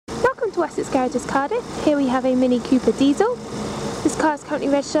Welcome to Wessex Garages Cardiff. Here we have a Mini Cooper diesel. This car is currently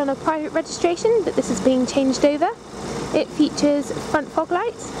registered on a private registration, but this is being changed over. It features front fog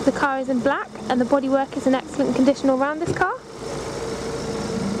lights, the car is in black, and the bodywork is in excellent condition all around this car.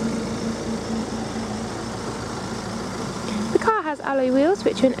 The car has alloy wheels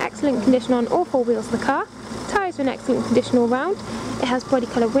which are in excellent condition on all four wheels of the car. Tyres are in excellent condition all round. It has body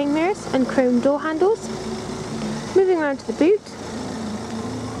colour wing mirrors and chrome door handles. Moving around to the boot.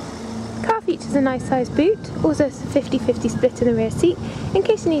 The car features a nice sized boot, also a 50-50 split in the rear seat in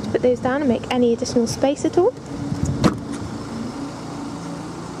case you need to put those down and make any additional space at all.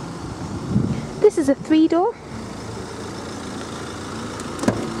 This is a 3-door.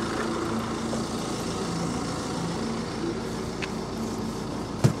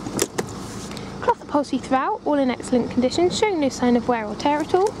 Cloth upholstery throughout, all in excellent condition, showing no sign of wear or tear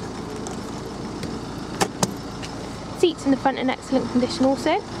at all. Seats in the front in excellent condition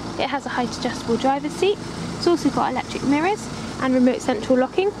also. It has a height adjustable driver's seat. It's also got electric mirrors and remote central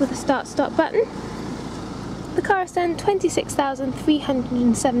locking with a start-stop button. The car has done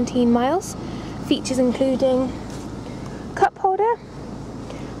 26,317 miles. Features including cup holder,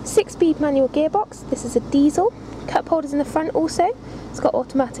 6-speed manual gearbox, this is a diesel, cup holders in the front also. It's got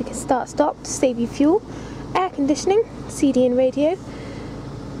automatic start-stop to save you fuel, air conditioning, CD and radio.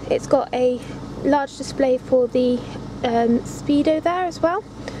 It's got a large display for the speedo there as well.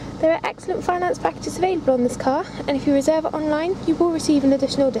 There are excellent finance packages available on this car, and if you reserve it online you will receive an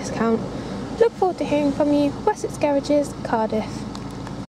additional discount. Look forward to hearing from you. Wessex Garages, Cardiff.